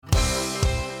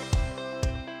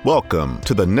Welcome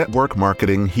to the Network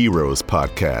Marketing Heroes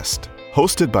podcast,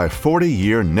 hosted by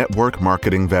 40-year network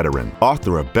marketing veteran,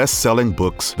 author of best-selling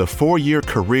books, The 4-Year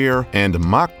Career, and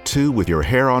Mach 2 with Your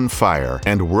Hair on Fire,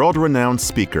 and world-renowned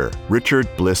speaker, Richard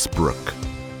Bliss Brooke.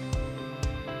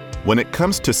 When it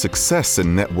comes to success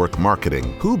in network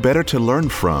marketing, who better to learn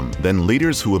from than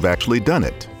leaders who have actually done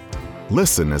it?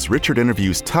 Listen as Richard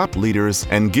interviews top leaders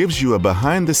and gives you a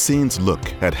behind-the-scenes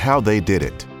look at how they did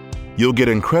it. You'll get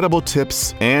incredible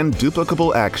tips and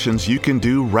duplicable actions you can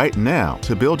do right now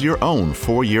to build your own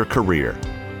 4-year career.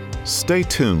 Stay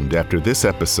tuned after this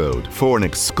episode for an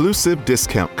exclusive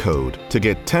discount code to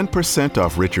get 10%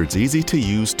 off Richard's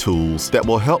easy-to-use tools that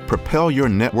will help propel your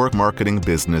network marketing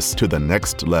business to the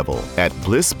next level at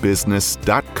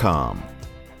blissbusiness.com.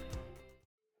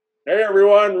 Hey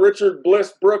everyone, Richard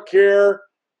Bliss Brooke here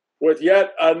with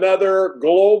yet another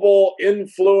global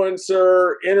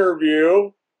influencer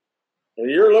interview. And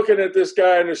you're looking at this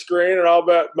guy on the screen, and I'll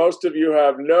bet most of you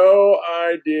have no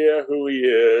idea who he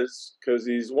is because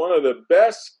he's one of the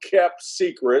best kept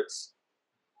secrets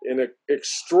in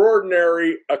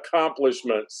extraordinary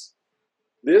accomplishments.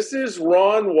 This is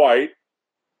Ron White,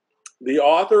 the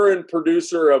author and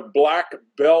producer of Black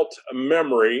Belt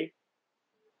Memory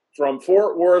from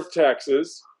Fort Worth,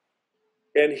 Texas.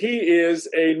 And he is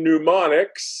a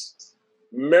mnemonics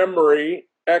memory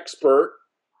expert.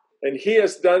 And he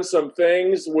has done some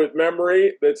things with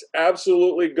memory that's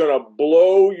absolutely going to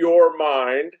blow your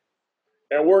mind.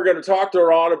 And we're going to talk to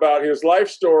Ron about his life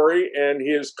story and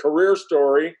his career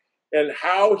story and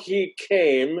how he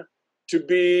came to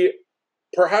be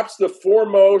perhaps the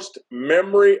foremost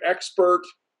memory expert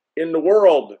in the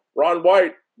world. Ron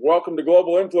White, welcome to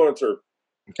Global Influencer.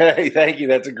 Hey, thank you.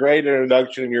 That's a great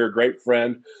introduction. You're a great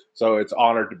friend. So it's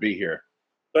honored to be here.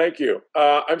 Thank you.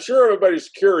 I'm sure everybody's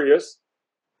curious.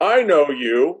 I know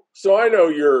you, so I know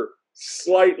you're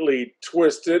slightly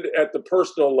twisted at the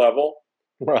personal level.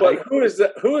 Right. But who is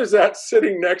that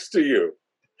sitting next to you?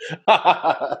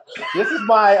 This is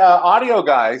my audio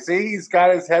guy. See, he's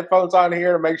got his headphones on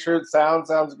here to make sure the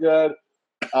sounds good.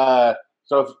 So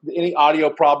if any audio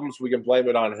problems, we can blame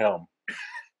it on him.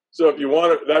 So if you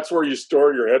want to, that's where you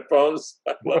store your headphones.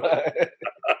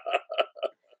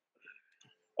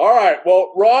 All right.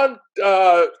 Well, Ron,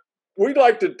 we'd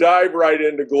like to dive right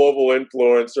into Global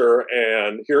Influencer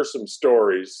and hear some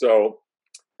stories. So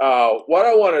what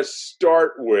I want to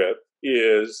start with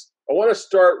is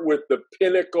the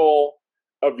pinnacle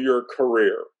of your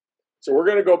career. So we're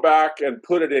going to go back and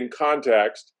put it in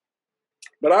context.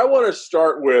 But I want to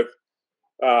start with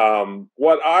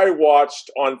what I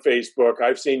watched on Facebook.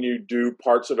 I've seen you do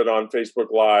parts of it on Facebook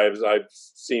Lives. I've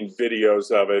seen videos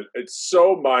of it. It's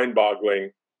so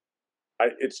mind-boggling.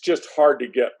 It's just hard to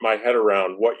get my head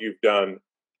around what you've done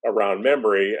around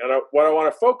memory. And what I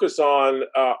want to focus on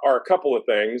are a couple of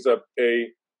things. A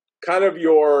kind of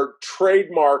your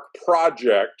trademark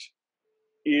project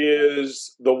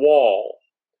is the wall.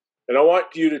 And I want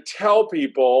you to tell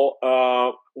people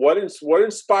what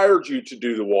inspired you to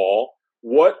do the wall.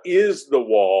 What is the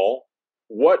wall?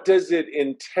 What does it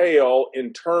entail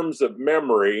in terms of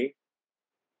memory?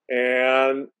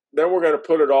 And then we're going to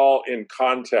put it all in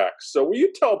context. So will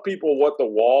you tell people what the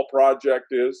Wall Project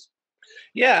is?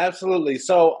 Yeah, absolutely.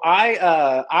 So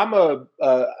I'm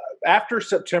after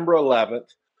September 11th,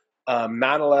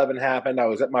 9/11 happened. I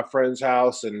was at my friend's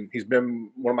house, and he's been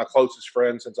one of my closest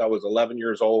friends since I was 11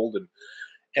 years old.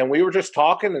 And we were just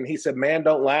talking, and he said, "Man,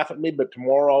 don't laugh at me, but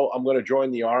tomorrow I'm going to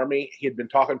join the Army." He had been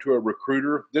talking to a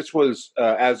recruiter. This was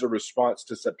as a response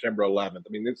to September 11th. I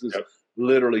mean, this is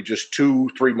literally just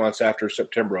 2-3 months after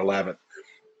September 11th.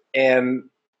 And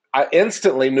I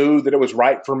instantly knew that it was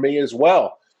right for me as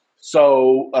well.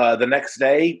 So the next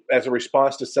day, as a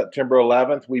response to September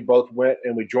 11th, we both went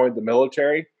and we joined the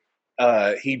military.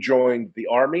 He joined the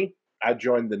Army. I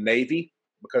joined the Navy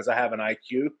because I have an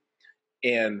IQ.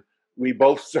 And we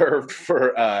both served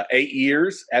for 8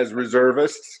 years as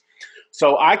reservists.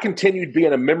 So I continued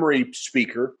being a memory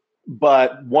speaker.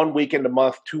 But 1 weekend a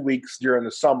month, 2 weeks during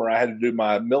the summer, I had to do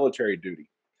my military duty.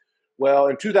 Well,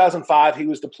 in 2005, he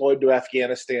was deployed to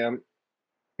Afghanistan.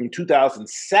 In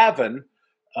 2007,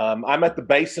 I'm at the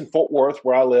base in Fort Worth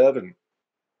where I live, and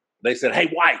they said, "Hey,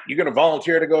 White, you're going to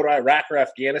volunteer to go to Iraq or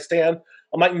Afghanistan?"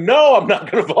 I'm like, "No, I'm not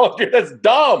going to volunteer. That's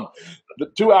dumb."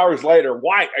 2 hours later,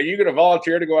 "White, are you going to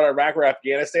volunteer to go to Iraq or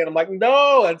Afghanistan?" I'm like,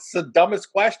 "No, that's the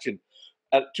dumbest question."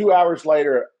 2 hours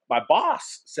later, my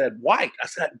boss said, "White." I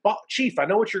said, "Chief, I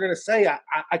know what you're going to say.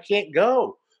 I can't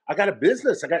go. I got a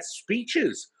business. I got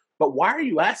speeches. But why are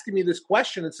you asking me this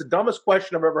question? It's the dumbest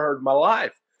question I've ever heard in my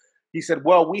life." He said,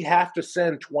 "Well, we have to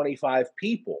send 25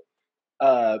 people."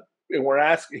 we're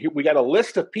asking, we got a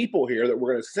list of people here that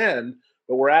we're going to send,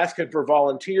 but we're asking for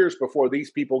volunteers before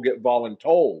these people get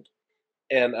voluntold.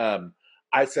 And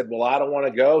I said, well, I don't want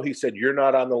to go. He said, you're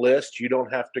not on the list. You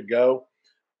don't have to go.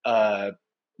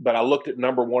 But I looked at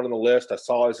number one on the list. I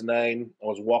saw his name. I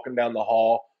was walking down the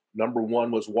hall. Number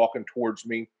one was walking towards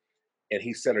me. And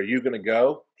he said, are you going to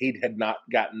go? He had not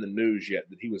gotten the news yet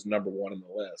that he was number one on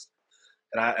the list.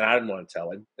 And I didn't want to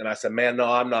tell him. And I said, man,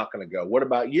 no, I'm not going to go. What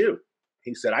about you?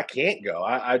 He said, I can't go.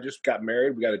 I just got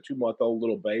married. We got a 2-month-old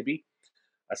little baby.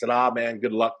 I said, man,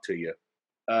 good luck to you.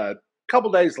 A couple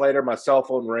days later, my cell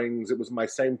phone rings. It was my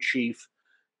same chief.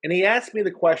 And he asked me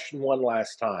the question one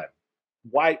last time.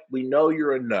 White, we know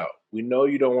you're a no. We know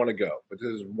you don't want to go. But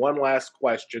this is one last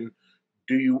question.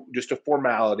 Do you, just a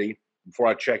formality before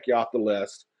I check you off the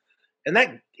list. And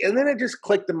then it just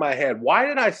clicked in my head. Why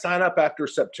did I sign up after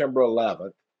September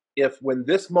 11th if when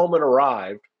this moment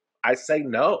arrived, I say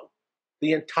no?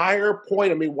 The entire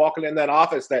point of me walking in that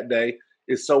office that day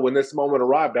is so when this moment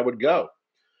arrived, I would go.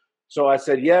 So I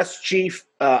said, yes, Chief,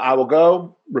 I will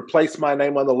go. Replace my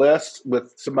name on the list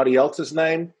with somebody else's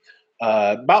name.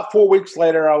 About 4 weeks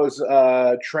later, I was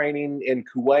training in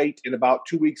Kuwait. And about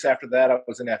 2 weeks after that, I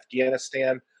was in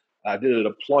Afghanistan. I did a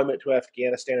deployment to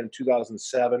Afghanistan in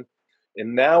 2007.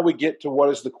 And now we get to what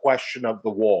is the question of the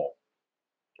wall.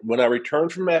 When I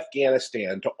returned from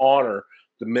Afghanistan to honor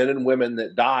the men and women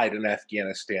that died in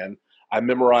Afghanistan, I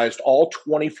memorized all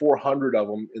 2,400 of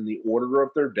them in the order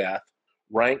of their death,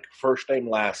 rank, first name,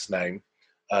 last name,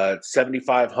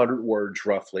 7,500 words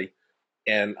roughly,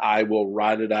 and I will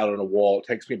write it out on a wall. It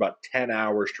takes me about 10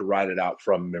 hours to write it out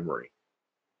from memory.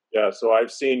 Yeah, so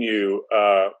I've seen you,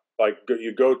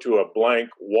 you go to a blank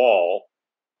wall,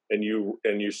 and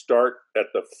you start at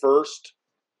the first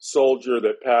soldier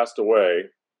that passed away.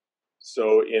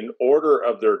 So in order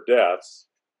of their deaths,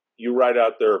 you write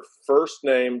out their first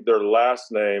name, their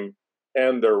last name,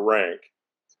 and their rank.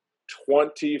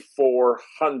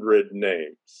 2,400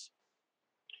 names.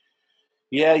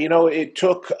 Yeah, it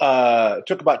took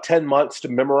about 10 months to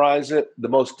memorize it. The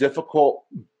most difficult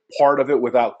part of it,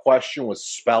 without question, was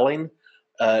spelling.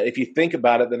 If you think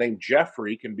about it, the name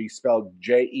Jeffrey can be spelled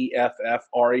Jeffrey, Jefferey,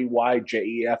 Goffrey,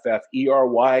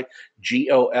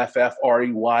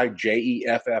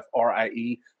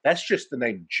 Jeffrie. That's just the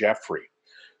name Jeffrey.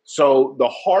 So the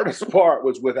hardest part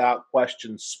was, without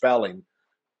question, spelling.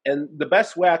 And the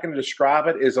best way I can describe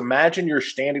it is, imagine you're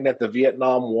standing at the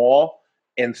Vietnam Wall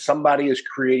and somebody is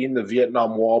creating the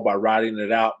Vietnam Wall by writing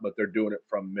it out, but they're doing it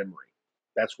from memory.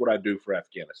 That's what I do for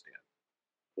Afghanistan.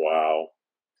 Wow.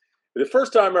 The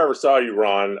first time I ever saw you,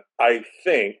 Ron, I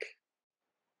think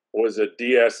was a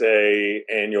DSA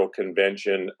annual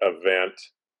convention event.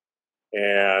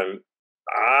 And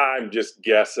I'm just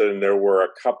guessing there were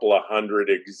a couple of hundred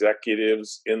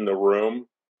executives in the room.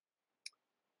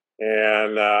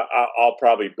 And I'll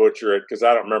probably butcher it because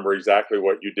I don't remember exactly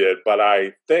what you did. But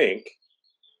I think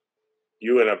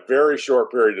you, in a very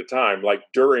short period of time, like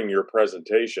during your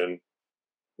presentation,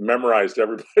 memorized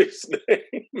everybody's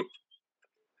name.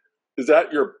 Is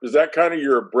that kind of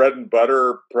your bread and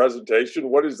butter presentation?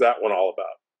 What is that one all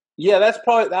about? Yeah, that's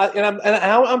probably.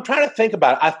 I'm trying to think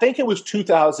about it. I think it was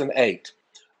 2008.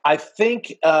 I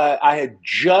think I had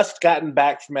just gotten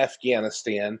back from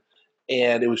Afghanistan,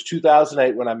 and it was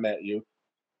 2008 when I met you,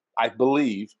 I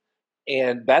believe.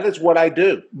 And that is what I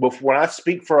do. When I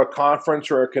speak for a conference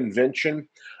or a convention,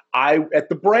 at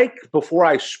the break before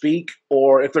I speak,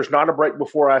 or if there's not a break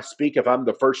before I speak, if I'm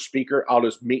the first speaker, I'll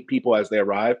just meet people as they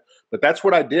arrive. But that's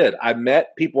what I did. I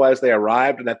met people as they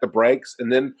arrived and at the breaks.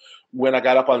 And then when I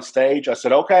got up on stage, I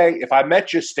said, okay, if I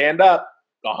met you, stand up.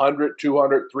 100,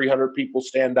 200, 300 people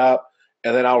stand up.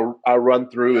 And then I'll run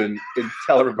through and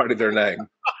tell everybody their name.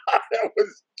 That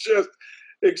was just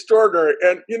extraordinary.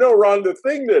 And, Ron, the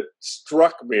thing that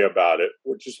struck me about it,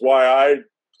 which is why I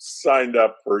signed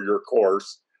up for your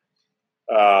course,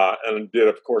 and did,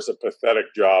 of course, a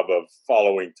pathetic job of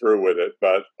following through with it.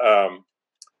 But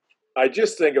I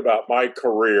just think about my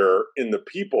career in the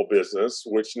people business,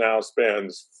 which now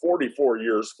spans 44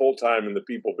 years full-time in the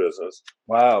people business.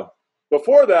 Wow.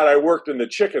 Before that, I worked in the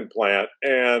chicken plant,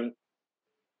 and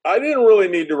I didn't really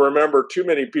need to remember too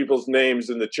many people's names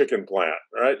in the chicken plant,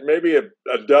 right? Maybe a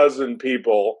dozen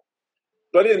people.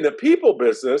 But in the people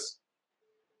business,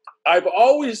 I've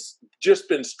always just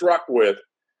been struck with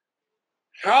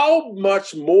how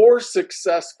much more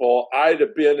successful I'd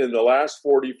have been in the last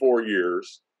 44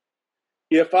 years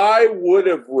if I would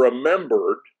have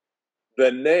remembered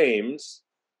the names,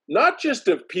 not just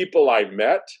of people I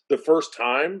met the first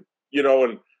time,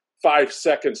 and 5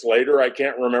 seconds later, I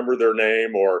can't remember their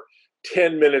name, or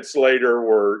 10 minutes later,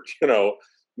 we're,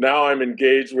 Now I'm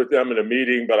engaged with them in a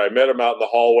meeting, but I met them out in the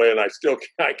hallway, and I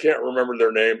can't remember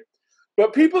their name.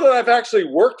 But people that I've actually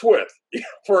worked with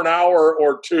for an hour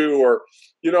or two, or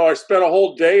I spent a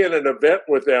whole day in an event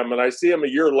with them, and I see them a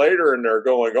year later, and they're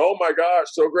going, "Oh my gosh,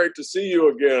 so great to see you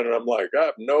again!" And I'm like, I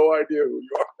have no idea who you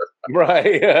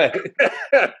Right.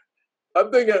 are. I'm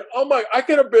thinking, oh my, I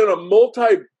could have been a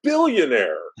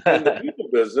multi-billionaire in the people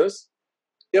business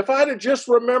if I'd have just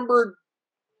remembered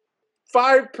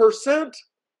 5%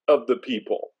 of the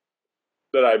people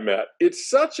that I met. It's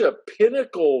such a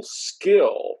pinnacle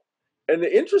skill. And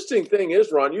the interesting thing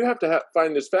is, Ron, you have to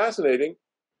find this fascinating.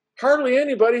 Hardly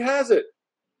anybody has it.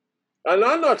 And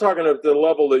I'm not talking at the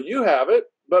level that you have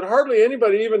it, but hardly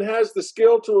anybody even has the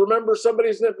skill to remember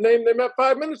somebody's name they met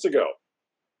 5 minutes ago.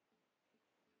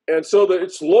 And so that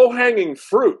it's low-hanging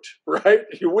fruit, right?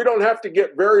 We don't have to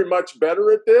get very much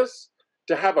better at this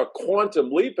to have a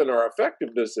quantum leap in our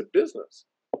effectiveness at business.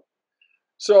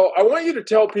 So I want you to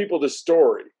tell people the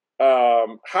story.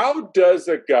 How does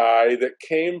a guy that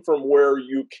came from where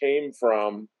you came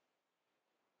from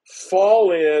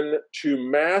fall into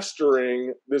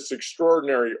mastering this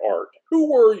extraordinary art?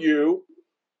 Who were you?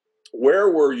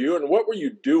 Where were you? And what were you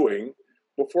doing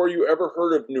before you ever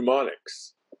heard of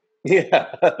mnemonics?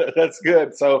 Yeah, that's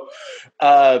good. So,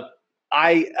 I'm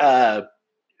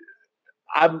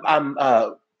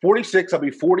 46. I'll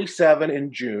be 47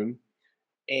 in June,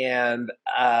 and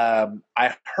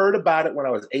I heard about it when I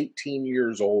was 18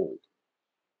 years old.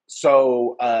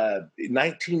 So,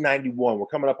 1991. We're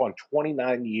coming up on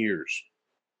 29 years,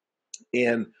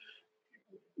 and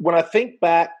when I think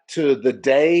back to the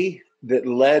day that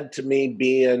led to me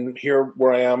being here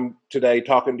where I am today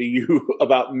talking to you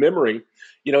about memory,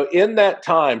 in that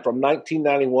time from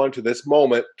 1991 to this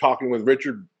moment, talking with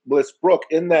Richard Bliss Brook,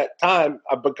 in that time,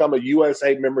 I've become a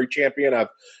USA memory champion. I've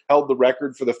held the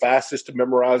record for the fastest to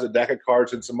memorize a deck of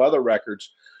cards and some other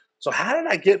records. So how did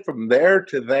I get from there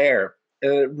to there?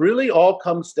 And it really all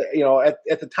comes to,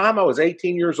 at the time I was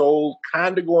 18 years old,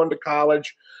 kind of going to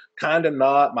college, kind of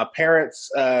not. My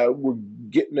parents were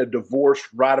getting a divorce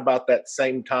right about that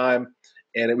same time,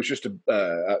 and it was just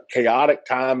a chaotic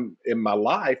time in my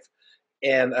life.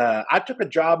 And I took a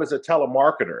job as a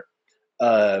telemarketer,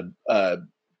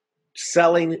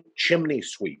 selling chimney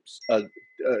sweeps,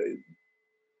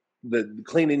 the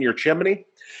cleaning your chimney.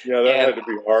 Yeah, that had to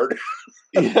be hard.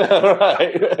 Yeah,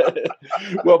 right.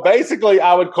 Well, basically,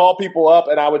 I would call people up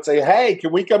and I would say, "Hey,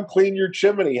 can we come clean your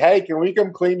chimney? Hey, can we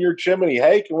come clean your chimney?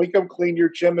 Hey, can we come clean your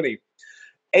chimney?"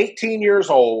 18 years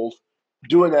old,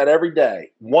 doing that every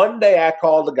day. One day I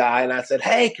called the guy and I said,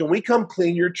 "Hey, can we come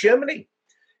clean your chimney?"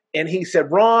 And he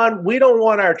said, "Ron, we don't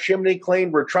want our chimney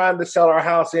cleaned. We're trying to sell our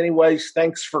house anyways.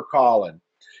 Thanks for calling."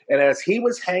 And as he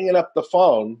was hanging up the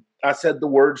phone, I said the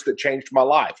words that changed my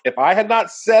life. If I had not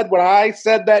said what I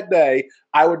said that day,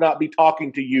 I would not be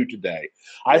talking to you today.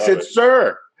 I said,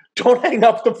 "Sir, don't hang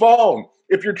up the phone.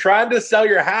 If you're trying to sell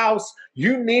your house,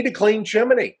 you need a clean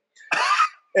chimney."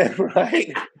 And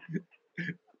right.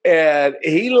 And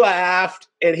he laughed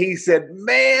and he said,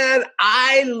 "Man,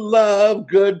 I love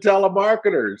good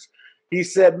telemarketers." He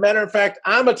said, "Matter of fact,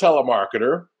 I'm a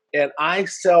telemarketer and I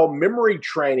sell memory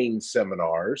training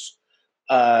seminars."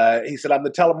 He said, "I'm the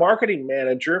telemarketing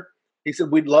manager." He said,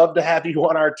 "We'd love to have you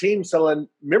on our team selling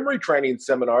memory training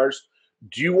seminars.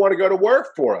 Do you want to go to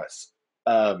work for us?"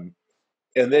 And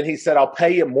then he said, "I'll pay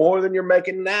you more than you're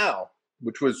making now,"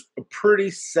 which was a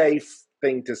pretty safe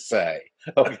thing to say.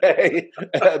 Okay.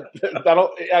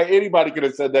 Anybody could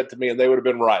have said that to me and they would have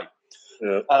been right.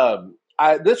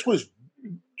 Yeah. This was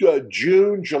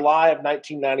July of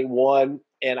 1991.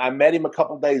 And I met him a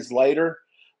couple days later.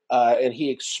 And he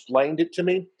explained it to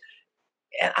me.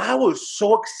 And I was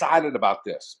so excited about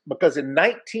this because in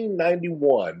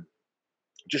 1991,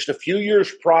 just a few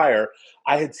years prior,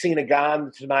 I had seen a guy on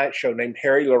the Tonight Show named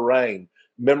Harry Lorraine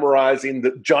memorizing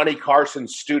the Johnny Carson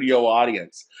studio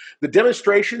audience. The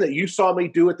demonstration that you saw me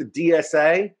do at the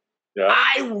DSA, yeah.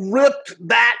 I ripped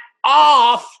that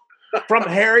off from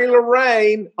Harry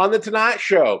Lorraine on the Tonight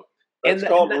Show. That's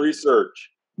called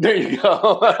research. There you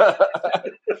go.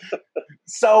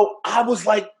 So I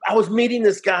was meeting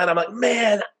this guy and I'm like,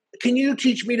 "Man, can you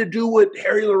teach me to do what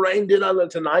Harry Lorraine did on the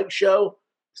Tonight Show?"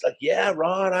 He's like, "Yeah,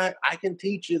 Ron, I can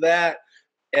teach you that."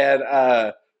 And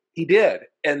he did.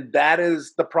 And that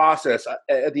is the process.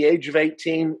 At the age of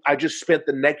 18, I just spent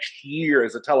the next year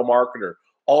as a telemarketer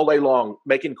all day long,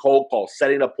 making cold calls,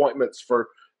 setting appointments for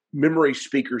memory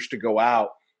speakers to go out.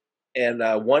 And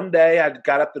one day I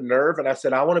got up the nerve and I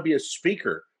said, "I want to be a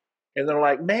speaker." And they're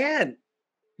like, "Man,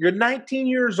 you're 19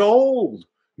 years old.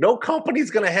 No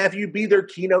company's going to have you be their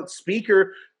keynote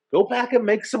speaker. go back and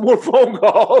make some more phone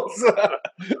calls.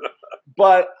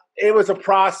 But it was a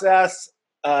process.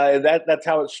 That's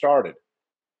how it started.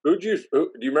 Do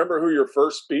you remember who your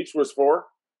first speech was for?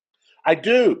 I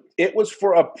do. It was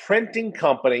for a printing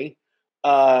company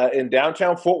in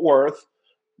downtown Fort Worth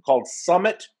called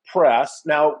Summit Press.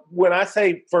 Now, when I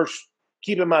say first,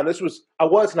 keep in mind, I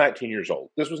was 19 years old.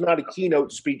 This was not a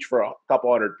keynote speech for a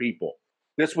couple hundred people.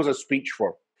 This was a speech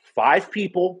for 5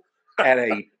 people at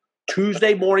a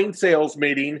Tuesday morning sales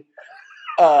meeting.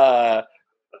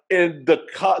 In the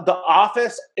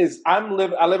office is I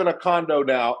live in a condo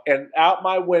now, and out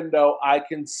my window I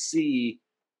can see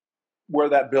where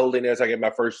that building is. I get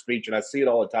my first speech, and I see it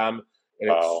all the time,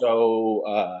 and it's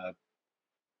so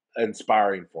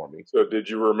inspiring for me. So, did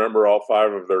you remember all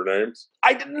 5 of their names?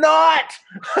 I did not,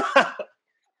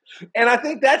 and I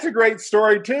think that's a great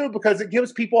story too because it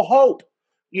gives people hope.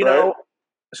 You know,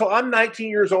 so I'm 19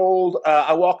 years old.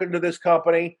 I walk into this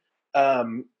company.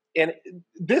 And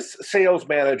this sales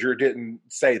manager didn't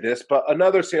say this, but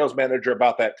another sales manager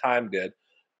about that time did.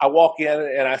 I walk in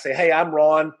and I say, "Hey, I'm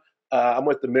Ron. I'm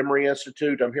with the Memory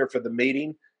Institute. I'm here for the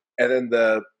meeting." And then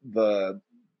the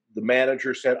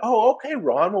manager said, "Oh, okay,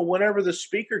 Ron. Well, whenever the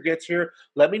speaker gets here,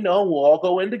 let me know. We'll all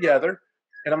go in together."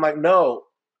 And I'm like, "No,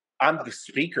 I'm the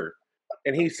speaker."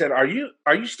 And he said, "Are you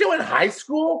still in high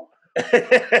school?"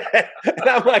 And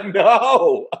I'm like,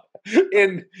 "No.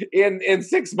 In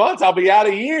 6 months I'll be out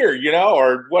a year,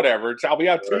 or whatever. I'll be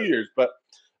out 2 years." But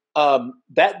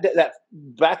that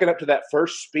backing up to that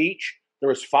first speech, there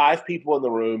was 5 people in the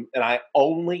room, and I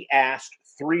only asked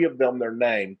 3 of them their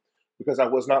name because I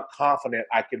was not confident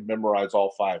I could memorize all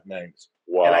 5 names.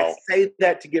 Wow. And I say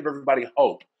that to give everybody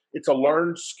hope. It's a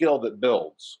learned skill that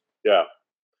builds. Yeah.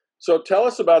 So tell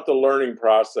us about the learning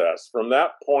process. From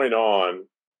that point on,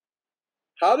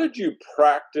 how did you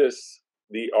practice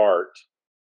the art?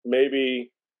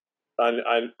 Maybe,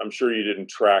 I'm sure you didn't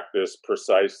track this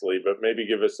precisely, but maybe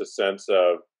give us a sense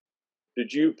of,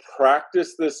 did you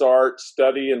practice this art,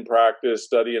 study and practice,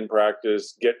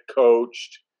 get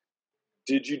coached?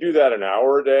 Did you do that an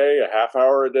hour a day, a half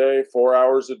hour a day, 4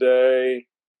 hours a day?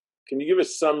 Can you give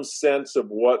us some sense of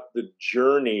what the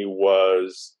journey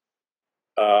was?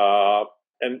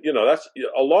 And, that's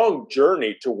a long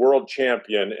journey to world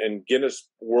champion and Guinness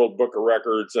World Book of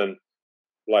Records. And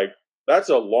that's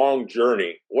a long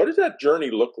journey. What does that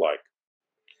journey look like?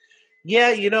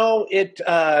 Yeah,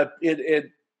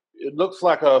 it looks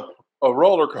like a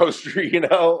roller coaster,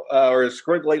 or a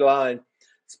squiggly line.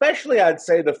 Especially, I'd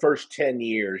say the first 10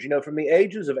 years. From the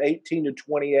ages of 18 to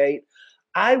 28,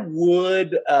 I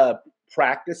would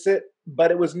practice it,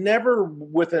 but it was never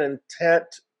with an intent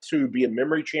to be a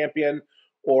memory champion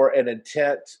or an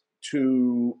intent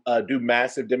to do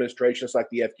massive demonstrations like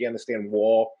the Afghanistan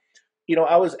wall.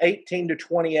 I was 18 to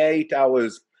 28. I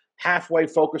was halfway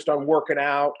focused on working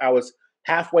out. I was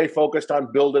halfway focused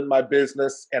on building my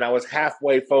business, and I was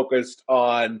halfway focused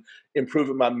on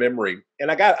improving my memory.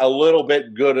 And I got a little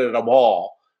bit good at them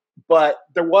all, but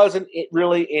there wasn't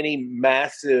really any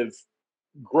massive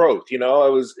growth.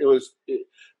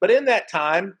 But in that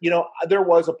time, there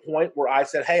was a point where I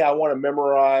said, "Hey, I want to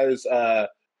memorize a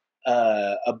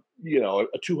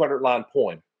 200-line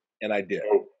poem," and I did.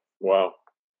 Oh, wow.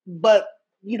 But,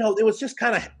 it was just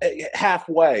kind of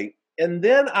halfway. And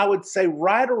then I would say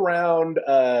right around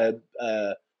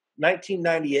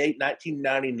 1998,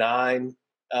 1999,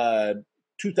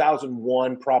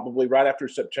 2001, probably right after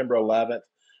September 11th,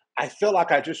 I feel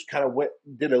like I just kind of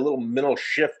did a little mental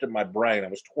shift in my brain. I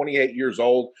was 28 years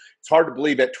old. It's hard to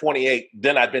believe at 28,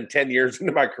 then I'd been 10 years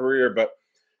into my career. But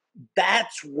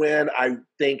that's when I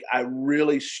think I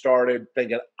really started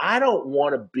thinking, I don't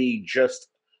want to be just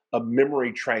a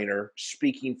memory trainer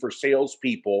speaking for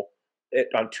salespeople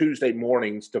on Tuesday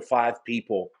mornings to 5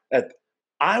 people.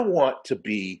 I want to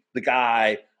be the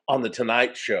guy on the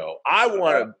Tonight Show. I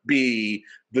want to be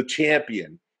the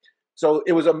champion. So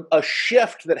it was a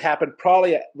shift that happened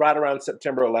probably right around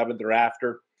September 11th or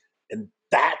after. And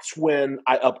that's when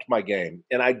I upped my game.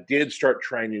 And I did start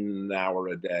training an hour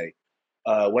a day.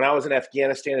 When I was in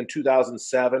Afghanistan in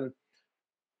 2007,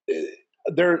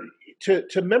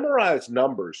 to memorize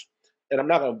numbers, and I'm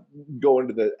not going to go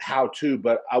into the how-to,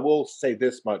 but I will say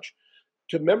this much.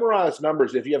 To memorize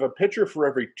numbers, if you have a picture for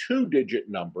every 2-digit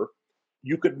number,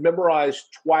 you could memorize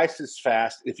twice as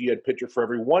fast if you had a picture for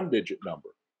every 1-digit number.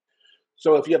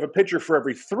 So if you have a picture for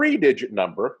every 3-digit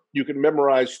number, you can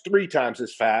memorize 3 times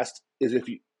as fast as if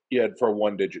you had for a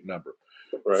 1-digit number.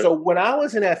 Right. So when I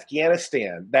was in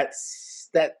Afghanistan, that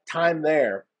time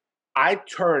there, I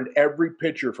turned every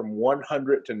picture from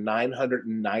 100 to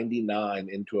 999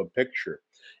 into a picture.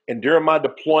 And during my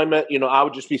deployment, I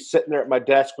would just be sitting there at my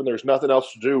desk when there's nothing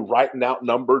else to do, writing out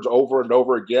numbers over and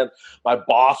over again. My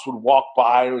boss would walk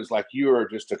by and it was like, you are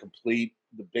just the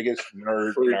biggest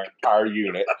nerd in our entire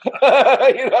unit.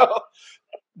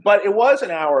 But it was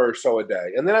an hour or so a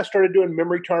day. And then I started doing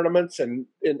memory tournaments and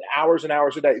hours and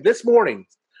hours a day. This morning,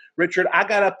 Richard, I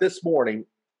got up this morning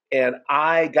and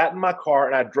I got in my car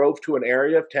and I drove to an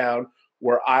area of town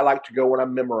where I like to go when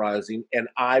I'm memorizing, and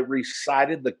I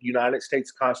recited the United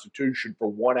States Constitution for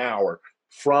 1 hour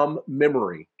from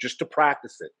memory just to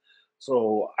practice it.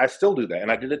 So I still do that,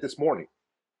 and I did it this morning.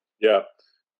 Yeah.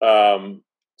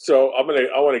 So I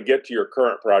want to get to your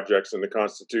current projects in the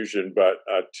Constitution, but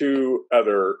two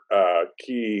other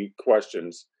key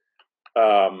questions.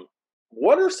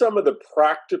 What are some of the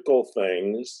practical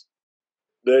things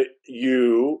that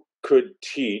you could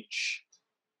teach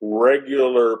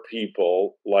regular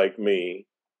people like me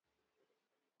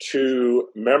to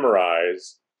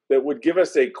memorize that would give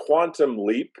us a quantum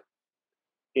leap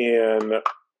in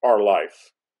our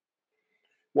life?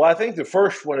 Well, I think the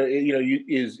first one,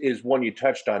 is one you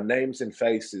touched on: names and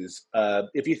faces.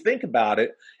 If you think about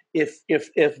it,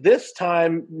 if this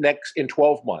time in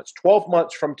 12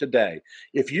 months from today,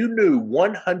 if you knew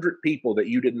 100 people that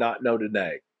you did not know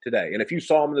today, and if you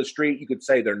saw them in the street, you could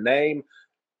say their name,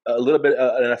 a little bit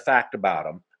and a fact about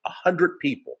them, 100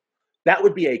 people, that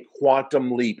would be a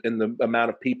quantum leap in the amount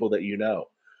of people that you know.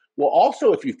 Well,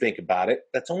 also, if you think about it,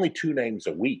 that's only 2 names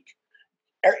a week.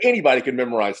 Anybody can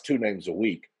memorize 2 names a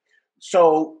week.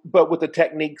 So, but with the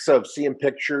techniques of seeing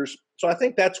pictures. So I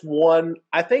think that's one.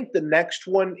 I think the next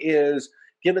one is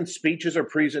giving speeches or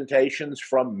presentations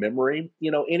from memory.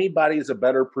 Anybody is a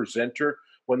better presenter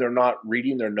when they're not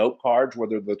reading their note cards,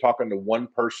 whether they're talking to one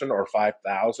person or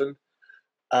 5,000.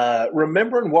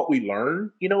 Remembering what we learn.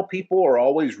 People are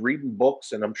always reading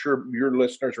books, and I'm sure your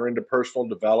listeners are into personal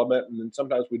development, and then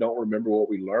sometimes we don't remember what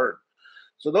we learn.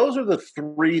 So those are the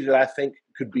 3 that I think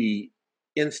could be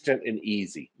instant and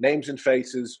easy: names and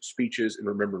faces, speeches, and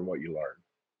remembering what you learn.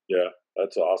 Yeah,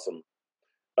 that's awesome.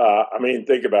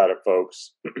 Think about it,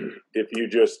 folks. If you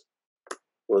just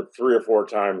were 3 or 4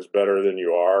 times better than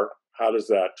you are, how does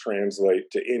that translate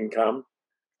to income?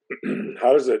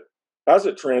 How does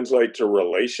it translate to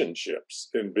relationships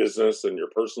in business and your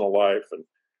personal life? And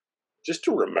just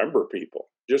to remember people,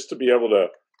 just to be able to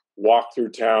walk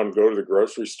through town, go to the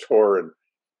grocery store, and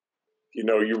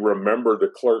you remember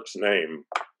the clerk's name,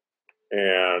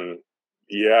 and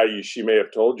she may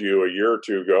have told you a year or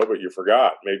 2 ago, but you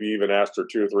forgot. Maybe even asked her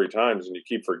 2 or 3 times, and you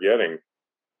keep forgetting.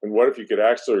 And what if you could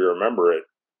actually remember it?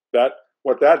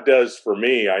 What that does for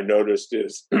me, I noticed,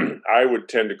 is I would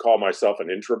tend to call myself an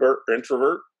introvert.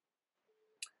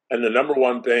 And the number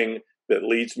one thing that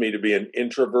leads me to be an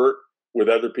introvert with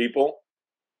other people,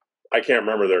 I can't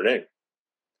remember their name.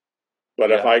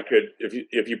 But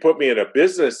if you put me in a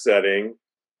business setting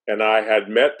and I had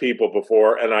met people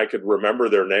before and I could remember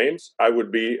their names, I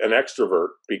would be an extrovert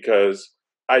because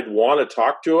I'd want to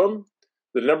talk to them.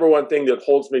 The number one thing that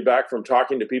holds me back from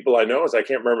talking to people I know is I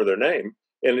can't remember their name,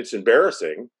 and it's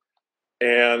embarrassing.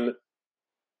 And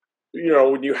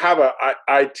when you have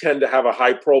I tend to have a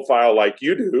high profile like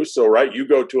you do. So, right, you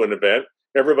go to an event,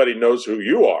 everybody knows who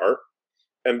you are,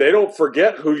 and they don't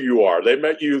forget who you are. They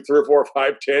met you 3 or 4 or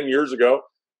 5, 10 years ago.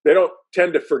 They don't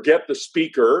tend to forget the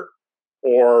speaker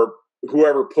or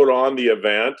whoever put on the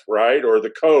event, right, or the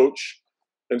coach.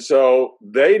 And so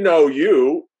they know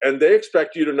you, and they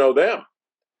expect you to know them.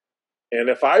 And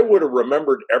if I would have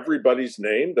remembered everybody's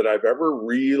name that I've ever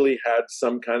really had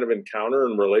some kind of encounter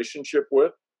and relationship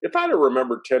with, if I'd have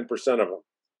remembered 10% of them,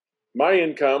 my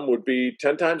income would be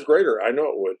 10 times greater. I know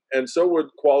it would. And so would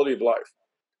quality of life.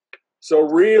 So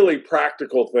really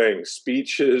practical things: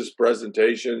 speeches,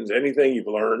 presentations, anything you've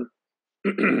learned.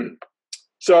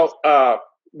 So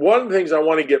one of the things I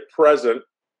want to get present,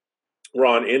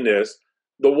 Ron, in this,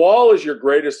 the wall is your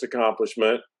greatest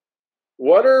accomplishment.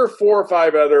 What are 4 or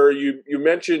 5 other, you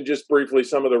mentioned just briefly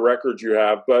some of the records you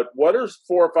have, but what are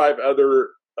 4 or 5 other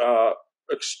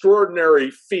extraordinary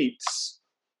feats,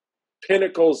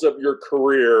 pinnacles of your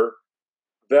career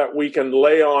that we can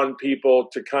lay on people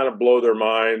to kind of blow their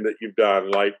mind that you've done?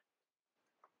 Like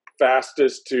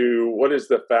what is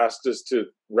the fastest to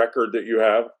record that you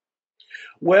have?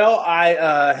 Well,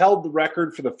 I held the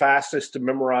record for the fastest to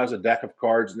memorize a deck of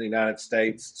cards in the United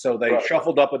States. So they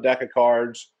shuffled up a deck of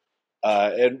cards.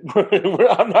 And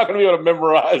I'm not going to be able to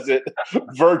memorize it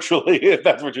virtually if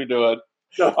that's what you're doing.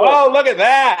 No. Oh, look at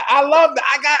that! I love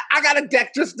that. I got a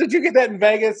deck. Did you get that in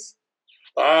Vegas?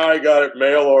 I got it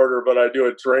mail order, but I do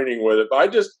a training with it.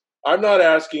 I'm not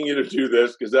asking you to do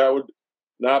this because that would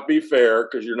not be fair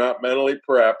because you're not mentally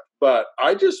prepped. but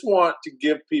I just want to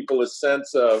give people a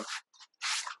sense of,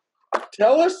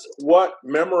 tell us what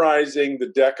memorizing the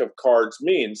deck of cards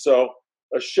means. So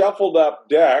a shuffled up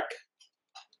deck,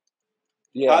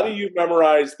 how do you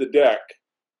memorize the deck?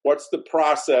 What's the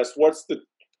process? What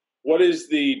is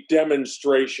the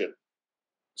demonstration?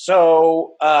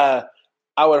 So I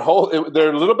would hold it.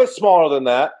 They're a little bit smaller than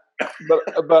that,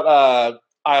 but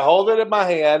I hold it in my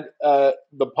hand,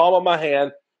 the palm of my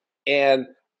hand, and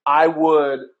I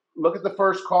would look at the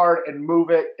first card and move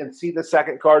it and see the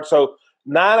second card. So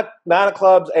nine of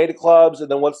clubs, 8 of clubs,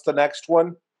 and then what's the next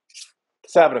one?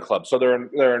 7 of clubs. So they're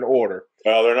in order.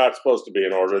 Well, they're not supposed to be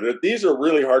in order. These are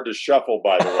really hard to shuffle,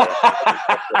 by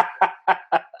the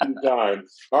way. 2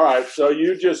 times. All right, so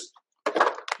you just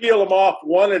peel them off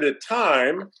one at a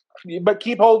time. But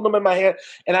keep holding them in my hand.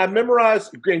 And I memorize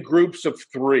in groups of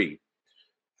 3.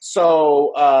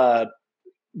 So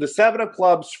the 7 of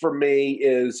clubs for me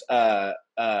is a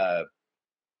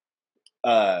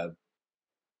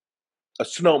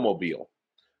snowmobile.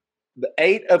 The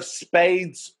 8 of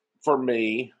spades for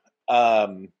me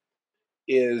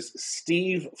is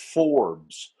Steve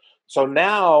Forbes. So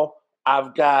now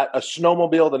I've got a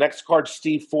snowmobile. The next card,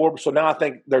 Steve Forbes. So now I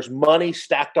think there's money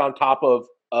stacked on top of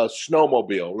a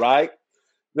snowmobile, right?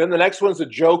 Then the next one's a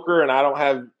Joker, and I don't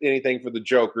have anything for the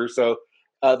Joker. So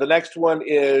the next one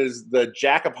is the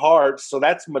Jack of Hearts. So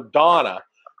that's Madonna.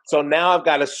 So now I've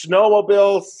got a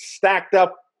snowmobile stacked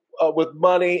up with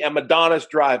money, and Madonna's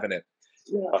driving it.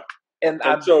 Yeah. And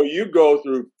so you go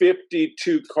through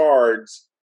 52 cards,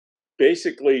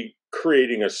 basically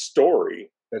creating a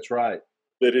story. That's right.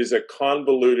 That is a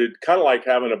convoluted, kind of like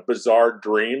having a bizarre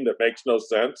dream that makes no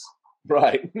sense.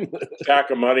 Right. Stack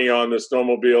of money on the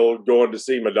snowmobile going to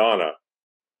see Madonna.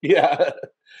 Yeah.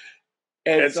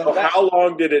 And so how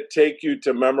long did it take you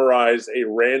to memorize a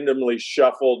randomly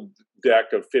shuffled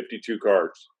deck of 52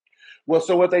 cards? Well,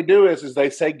 so what they do is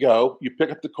they say go. You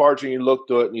pick up the cards and you look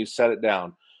through it and you set it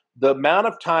down. The amount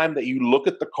of time that you look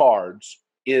at the cards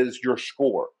is your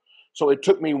score. So it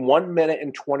took me 1 minute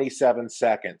and 27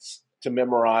 seconds to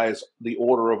memorize the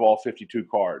order of all 52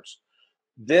 cards.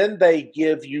 Then they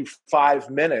give you 5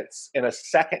 minutes in a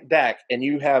second deck, and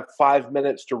you have 5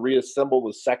 minutes to reassemble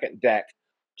the second deck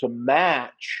to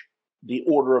match the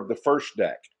order of the first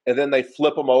deck. And then they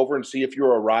flip them over and see if you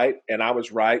were right, and I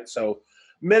was right. So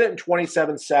minute and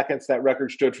 27 seconds, that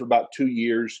record stood for about 2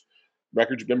 years.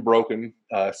 Record's been broken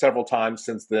several times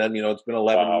since then. You know, it's been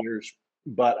 11 years.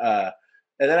 But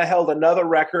and then I held another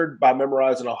record by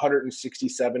memorizing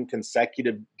 167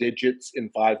 consecutive digits in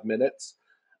 5 minutes.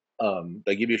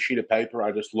 They give you a sheet of paper.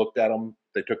 I just looked at them.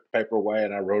 They took the paper away,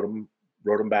 and I wrote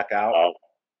them back out.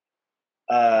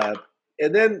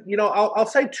 And then, you know, I'll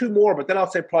say 2 more, but then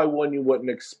I'll say probably one you wouldn't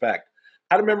expect.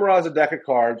 How to memorize a deck of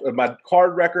cards. My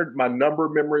card record, my number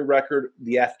memory record,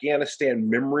 the Afghanistan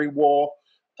memory wall.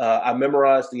 I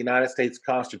memorized the United States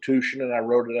Constitution, and I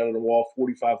wrote it on the wall,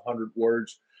 4,500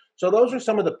 words. So those are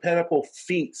some of the pinnacle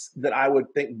feats that I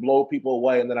would think blow people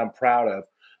away and that I'm proud of.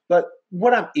 But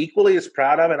what I'm equally as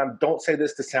proud of, and I don't say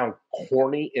this to sound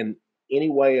corny in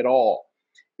any way at all,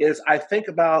 is I think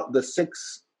about the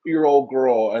 6-year-old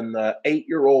girl and the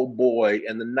 8-year-old boy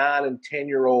and the 9 and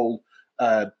 10-year-old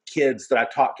kids that I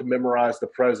taught to memorize the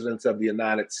presidents of the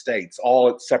United States, all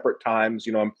at separate times.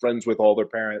 You know, I'm friends with all their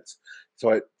parents, so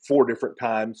at 4 different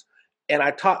times. And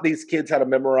I taught these kids how to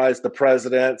memorize the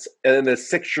presidents. And then the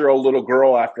 6-year-old little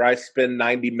girl, after I spend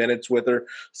 90 minutes with her,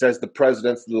 says the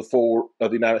presidents of the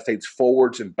United States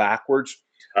forwards and backwards.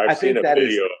 I've seen a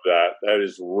video of that. That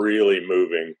is really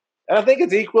moving. And I think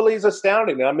it's equally as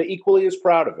astounding. And I'm equally as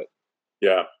proud of it.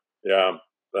 Yeah, yeah.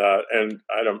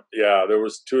 There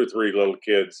was 2 or 3 little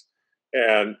kids.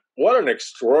 And what an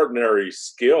extraordinary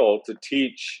skill to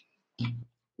teach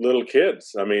little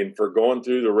kids. I mean, for going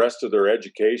through the rest of their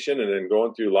education and then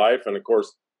going through life. And of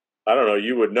course, I don't know,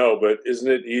 you would know, but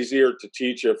isn't it easier to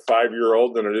teach a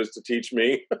 5-year-old than it is to teach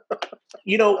me?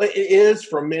 You know, it is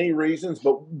for many reasons,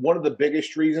 but one of the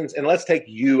biggest reasons, and let's take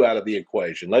you out of the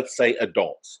equation. Let's say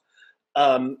adults.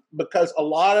 Because a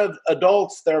lot of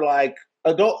adults,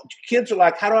 kids are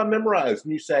like, how do I memorize?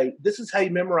 And you say, this is how you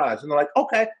memorize. And they're like,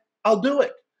 okay, I'll do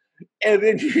it. And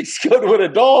then you just go to an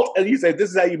adult and you say, this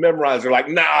is how you memorize. They're like,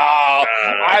 no,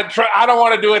 I don't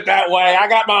want to do it that way. I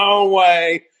got my own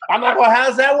way. I'm like, well,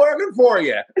 how's that working for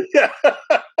you?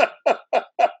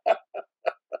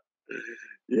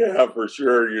 Yeah, for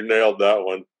sure. You nailed that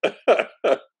one.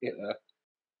 Yeah.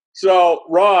 So,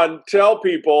 Ron, tell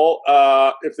people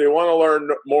if they want to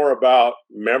learn more about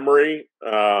memory,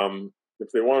 if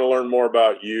they want to learn more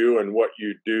about you and what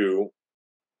you do,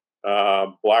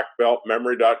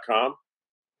 blackbeltmemory.com.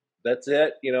 That's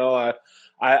it.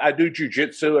 I do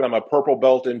jujitsu, and I'm a purple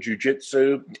belt in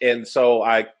jujitsu. And so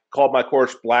I called my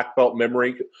course Black Belt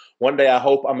Memory. One day I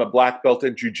hope I'm a black belt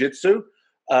in jujitsu,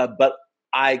 but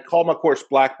I call my course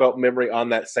Black Belt Memory on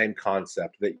that same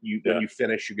concept that when you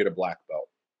finish, you get a black belt.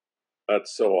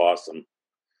 That's so awesome.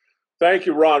 Thank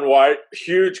you, Ron White.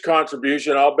 Huge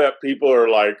contribution. I'll bet people are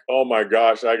like, oh my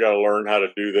gosh, I got to learn how to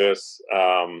do this.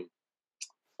 I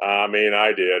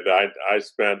did. I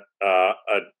spent, a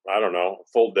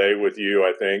full day with you,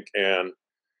 I think, and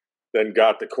then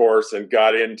got the course and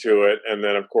got into it. And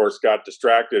then, of course, got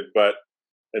distracted,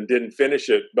 and didn't finish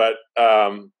it. But,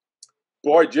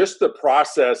 boy, just the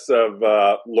process of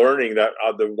learning that,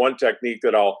 the one technique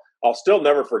that I'll still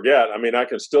never forget. I mean, I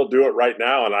can still do it right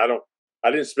now. And I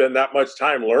didn't spend that much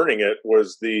time learning it,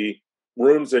 was the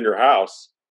rooms in your house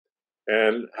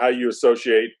and how you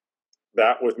associate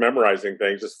that with memorizing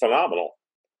things is phenomenal.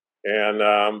 And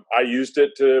I used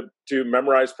it to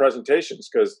memorize presentations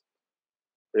because,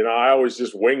 I always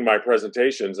just wing my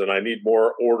presentations and I need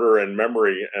more order and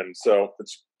memory. And so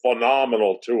it's a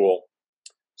phenomenal tool.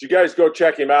 So you guys go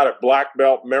check him out at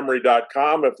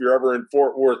blackbeltmemory.com. If you're ever in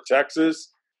Fort Worth,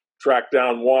 Texas, track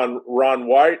down Ron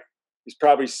White. He's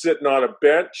probably sitting on a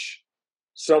bench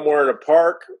somewhere in a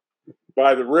park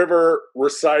by the river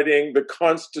reciting the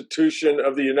Constitution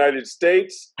of the United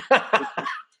States,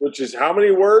 which is how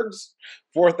many words?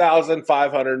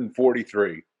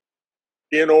 4,543.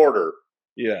 In order.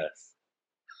 Yes.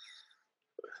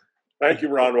 Thank you,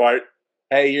 Ron White.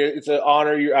 Hey, it's an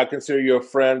honor. I consider you a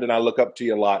friend, and I look up to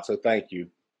you a lot, so thank you.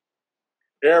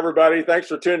 Hey, everybody. Thanks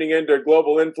for tuning in to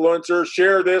Global Influencer.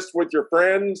 Share this with your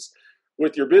friends,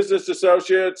 with your business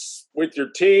associates, with your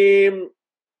team.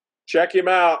 Check him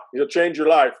out. He'll change your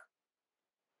life.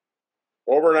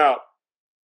 Over and out.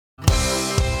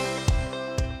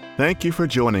 Thank you for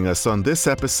joining us on this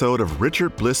episode of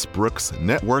Richard Bliss Brooks'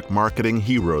 Network Marketing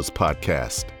Heroes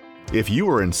podcast. If you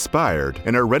are inspired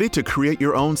and are ready to create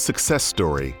your own success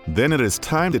story, then it is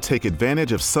time to take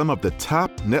advantage of some of the top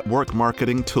network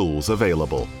marketing tools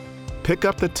available. Pick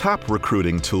up the top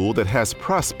recruiting tool that has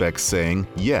prospects saying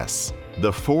yes,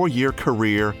 the 4-year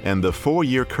career and the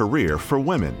 4-year career for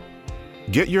women.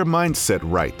 Get your mindset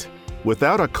right.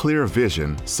 Without a clear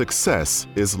vision, success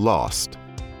is lost.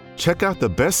 Check out the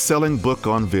best-selling book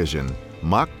on vision,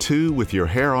 Mach 2 with Your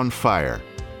Hair on Fire.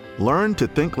 Learn to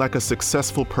think like a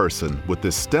successful person with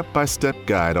this step-by-step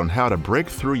guide on how to break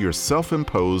through your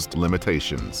self-imposed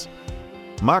limitations.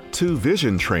 Mach 2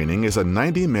 Vision Training is a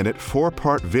 90-minute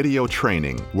 4-part video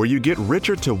training where you get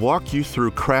Richard to walk you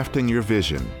through crafting your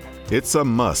vision. It's a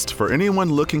must for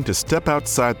anyone looking to step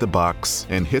outside the box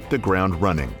and hit the ground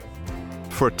running.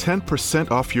 For 10%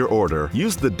 off your order,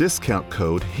 use the discount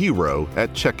code HERO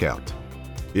at checkout.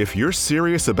 If you're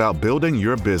serious about building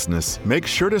your business, make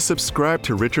sure to subscribe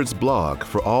to Richard's blog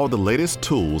for all the latest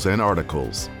tools and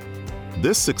articles.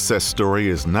 This success story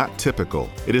is not typical.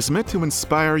 It is meant to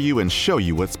inspire you and show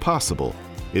you what's possible.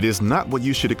 It is not what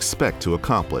you should expect to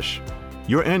accomplish.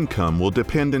 Your income will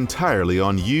depend entirely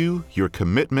on you, your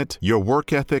commitment, your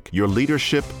work ethic, your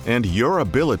leadership, and your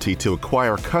ability to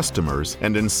acquire customers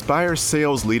and inspire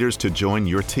sales leaders to join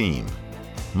your team.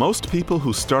 Most people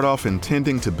who start off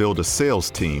intending to build a sales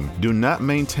team do not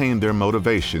maintain their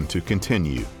motivation to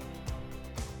continue.